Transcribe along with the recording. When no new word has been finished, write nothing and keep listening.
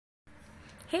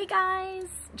Hey guys,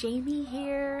 Jamie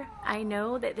here. I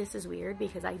know that this is weird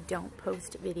because I don't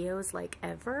post videos like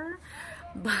ever,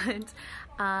 but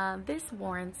this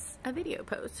warrants a video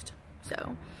post.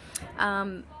 So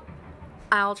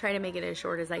I'll try to make it as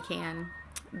short as I can,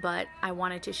 but I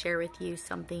wanted to share with you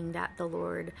something that the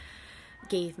Lord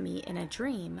gave me in a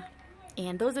dream.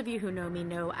 And those of you who know me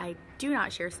know I do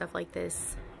not share stuff like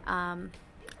this.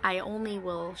 I only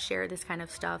will share this kind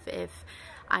of stuff if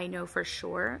I know for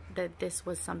sure that this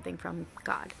was something from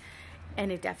God,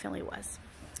 and it definitely was.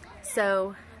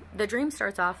 So the dream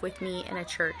starts off with me in a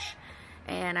church,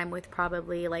 and I'm with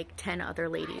probably like 10 other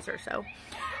ladies or so.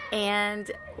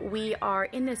 And we are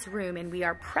in this room and we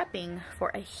are prepping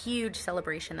for a huge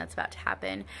celebration that's about to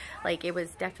happen. Like, it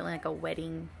was definitely like a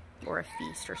wedding or a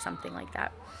feast or something like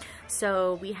that.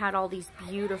 So we had all these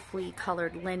beautifully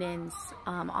colored linens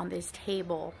on this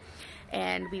table,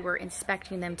 and we were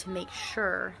inspecting them to make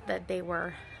sure that they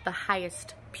were the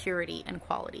highest purity and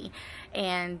quality.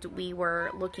 And we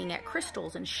were looking at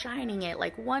crystals and shining it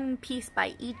like one piece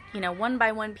by each, one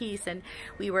by one piece. And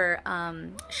we were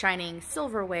shining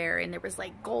silverware, and there was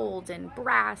like gold and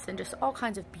brass and just all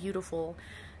kinds of beautiful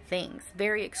things,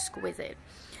 very exquisite.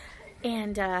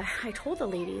 And I told the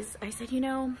ladies, I said,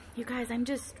 you guys, I'm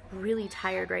just really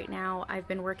tired right now. I've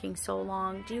been working so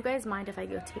long. Do you guys mind if I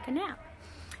go take a nap?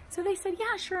 So they said,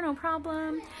 yeah, sure, no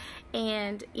problem.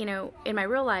 And, in my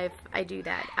real life, I do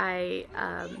that. I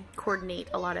coordinate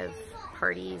a lot of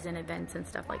parties and events and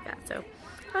stuff like that. So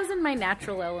I was in my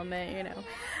natural element,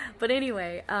 But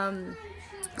anyway,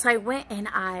 so I went and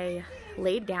I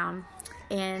laid down,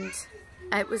 and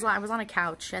I was on a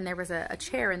couch, and there was a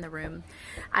chair in the room.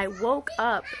 I woke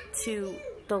up to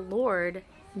the Lord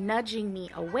nudging me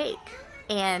awake,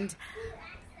 and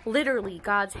literally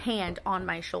God's hand on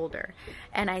my shoulder.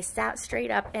 And I sat straight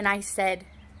up and I said,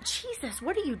 Jesus,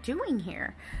 what are you doing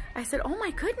here? I said, oh my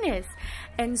goodness.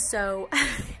 And so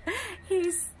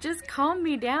he's just calmed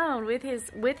me down with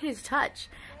his touch.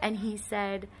 And he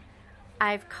said,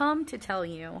 I've come to tell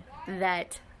you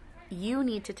that you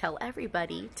need to tell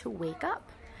everybody to wake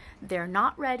up. They're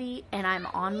not ready, and I'm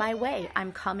on my way.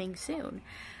 I'm coming soon.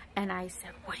 And I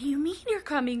said, what do you mean you're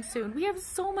coming soon? We have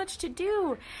so much to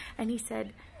do. And he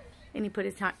said, and he put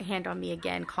his hand on me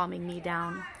again, calming me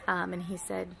down. And he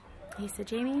said,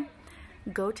 Jamie,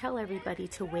 go tell everybody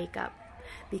to wake up,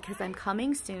 because I'm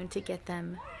coming soon to get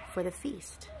them for the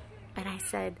feast. And I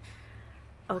said,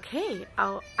 okay,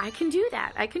 I can do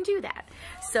that. I can do that.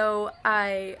 So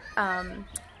I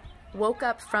woke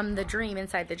up from the dream,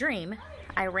 inside the dream.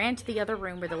 I ran to the other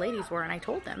room where the ladies were, and I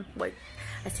told them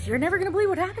I said, you're never gonna believe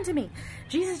what happened to me.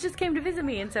 Jesus just came to visit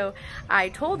me. And so I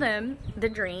told them the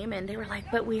dream, and they were like,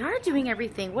 but we are doing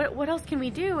everything. What else can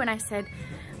we do? And I said,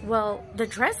 well, the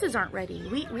dresses aren't ready.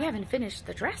 We haven't finished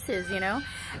the dresses,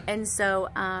 And so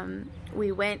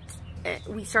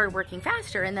we started working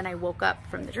faster, and then I woke up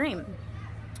from the dream.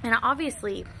 And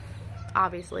obviously,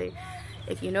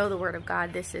 if you know the Word of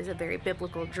God, this is a very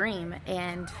biblical dream,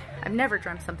 and I've never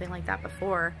dreamt something like that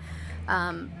before.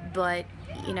 But,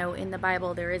 in the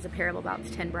Bible, there is a parable about the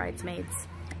 10 bridesmaids,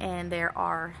 and there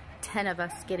are 10 of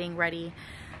us getting ready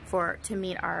to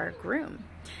meet our groom.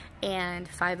 And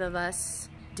 5 of us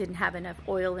didn't have enough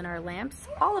oil in our lamps.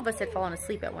 All of us had fallen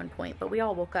asleep at one point, but we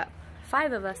all woke up.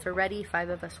 5 of us were ready, 5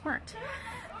 of us weren't.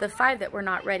 The 5 that were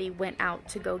not ready went out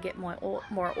to go get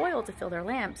more oil to fill their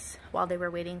lamps while they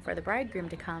were waiting for the bridegroom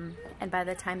to come. And by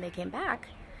the time they came back,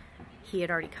 he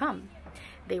had already come.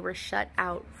 They were shut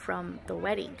out from the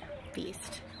wedding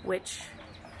feast, which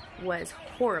was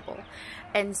horrible.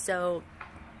 And so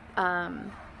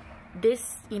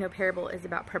this, parable is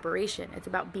about preparation. It's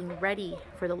about being ready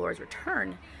for the Lord's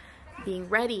return, being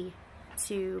ready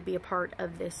to be a part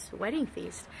of this wedding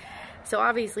feast. So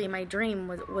obviously my dream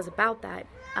was about that.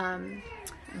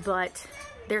 But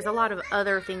there's a lot of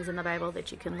other things in the Bible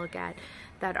that you can look at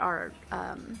that are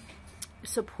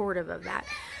supportive of that.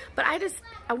 But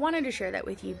I wanted to share that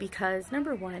with you because,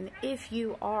 number one, if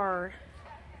you are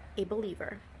a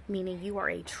believer, meaning you are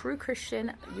a true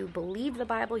Christian, you believe the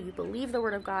Bible, you believe the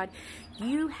Word of God,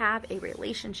 you have a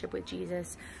relationship with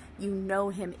Jesus, you know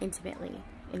Him intimately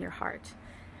in your heart.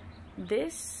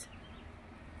 This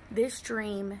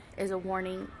dream is a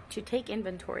warning to take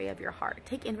inventory of your heart,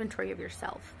 take inventory of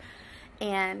yourself,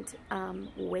 and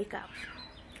wake up.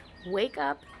 Wake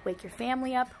up, wake your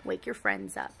family up, wake your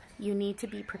friends up. You need to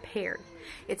be prepared.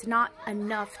 It's not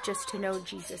enough just to know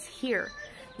Jesus here.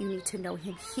 You need to know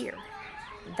Him here.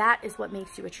 That is what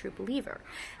makes you a true believer,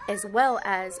 as well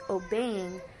as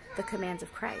obeying the commands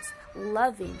of Christ,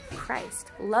 loving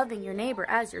Christ, loving your neighbor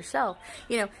as yourself.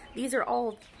 These are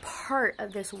all part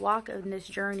of this walk, of this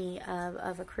journey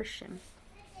of a Christian.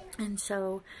 And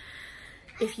so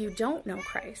if you don't know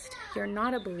Christ, you're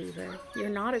not a believer, you're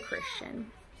not a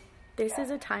Christian, this is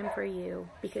a time for you,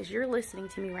 because you're listening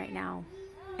to me right now,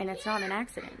 and it's not an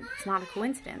accident. It's not a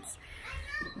coincidence.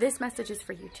 This message is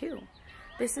for you too.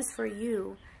 This is for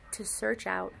you to search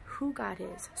out who God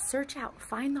is. Search out,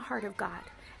 find the heart of God.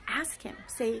 Ask him.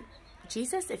 Say,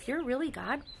 Jesus, if you're really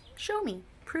God, show me,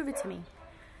 prove it to me.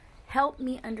 Help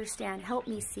me understand, help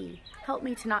me see, help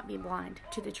me to not be blind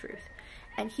to the truth.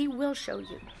 And he will show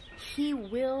you. He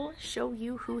will show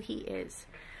you who he is.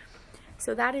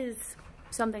 So that is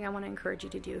something I want to encourage you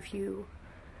to do if you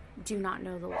do not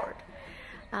know the Lord.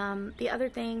 The other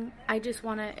thing, I just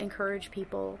want to encourage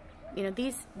people, you know,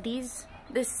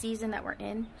 this season that we're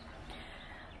in,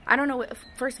 I don't know what,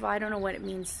 first of all, I don't know what it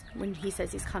means when he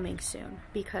says he's coming soon,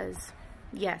 because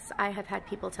yes, I have had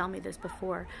people tell me this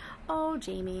before. Oh,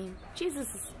 Jamie, he's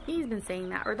been saying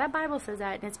that, or that Bible says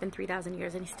that, and it's been 3,000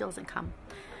 years and he still hasn't come.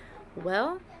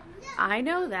 Well, I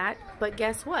know that, but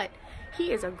guess what?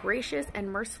 He is a gracious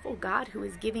and merciful God who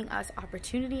is giving us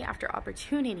opportunity after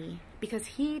opportunity, because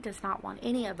he does not want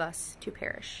any of us to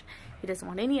perish. He doesn't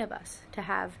want any of us to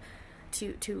have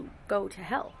to go to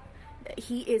hell.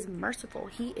 He is merciful.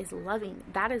 He is loving.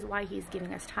 That is why he's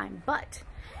giving us time. But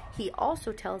he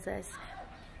also tells us,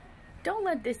 don't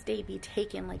let this day be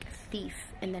taken like a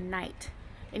thief in the night.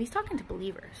 And he's talking to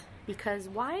believers, because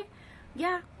why?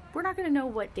 Yeah, we're not going to know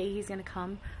what day he's going to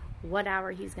come, what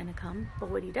hour he's going to come. But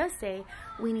what he does say,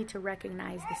 we need to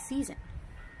recognize the season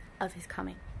of his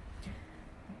coming.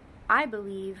 I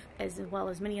believe, as well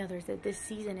as many others, that this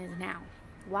season is now.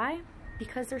 Why?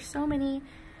 Because there's so many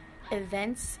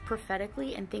events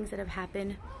prophetically and things that have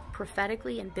happened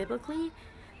prophetically and biblically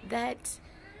that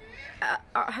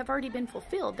have already been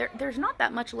fulfilled. There's not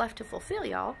that much left to fulfill,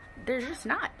 y'all. There's just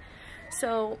not.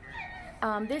 So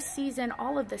this season,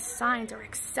 all of the signs are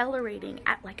accelerating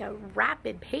at like a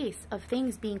rapid pace of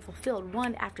things being fulfilled,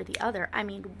 one after the other. I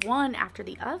mean, one after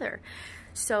the other.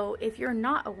 So if you're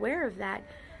not aware of that,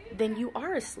 then you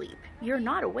are asleep. You're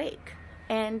not awake.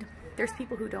 And there's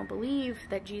people who don't believe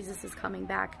that Jesus is coming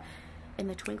back in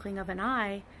the twinkling of an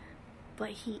eye, but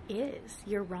he is.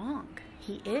 You're wrong.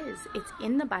 He is. It's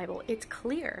in the Bible. It's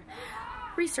clear.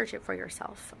 Research it for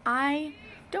yourself.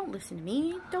 Don't listen to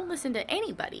me. Don't listen to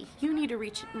anybody. You need to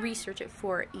research it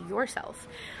for yourself.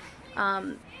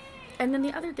 And then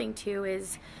the other thing too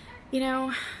is, you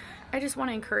know, I just want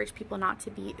to encourage people not to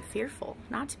be fearful,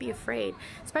 not to be afraid,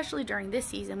 especially during this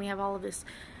season. We have all of this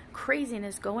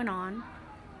craziness going on,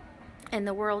 and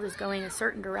the world is going a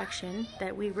certain direction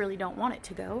that we really don't want it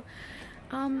to go.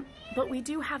 But we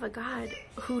do have a God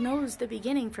who knows the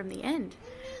beginning from the end.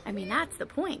 I mean, that's the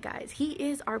point, guys. He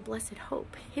is our blessed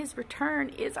hope. His return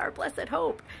is our blessed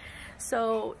hope.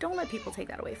 So don't let people take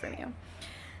that away from you.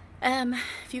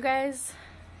 If you guys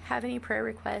have any prayer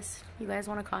requests, you guys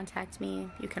want to contact me,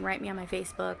 you can write me on my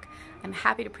Facebook. I'm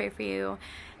happy to pray for you.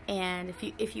 And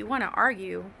if you want to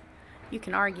argue, you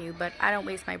can argue, but I don't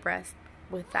waste my breath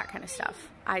with that kind of stuff.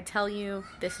 I tell you,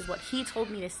 this is what he told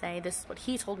me to say, this is what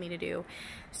he told me to do.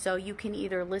 So you can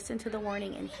either listen to the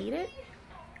warning and heed it,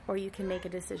 or you can make a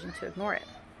decision to ignore it.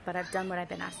 But I've done what I've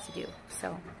been asked to do.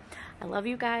 So I love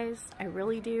you guys. I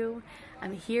really do.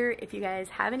 I'm here if you guys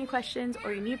have any questions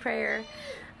or you need prayer.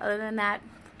 Other than that,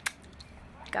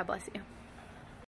 God bless you.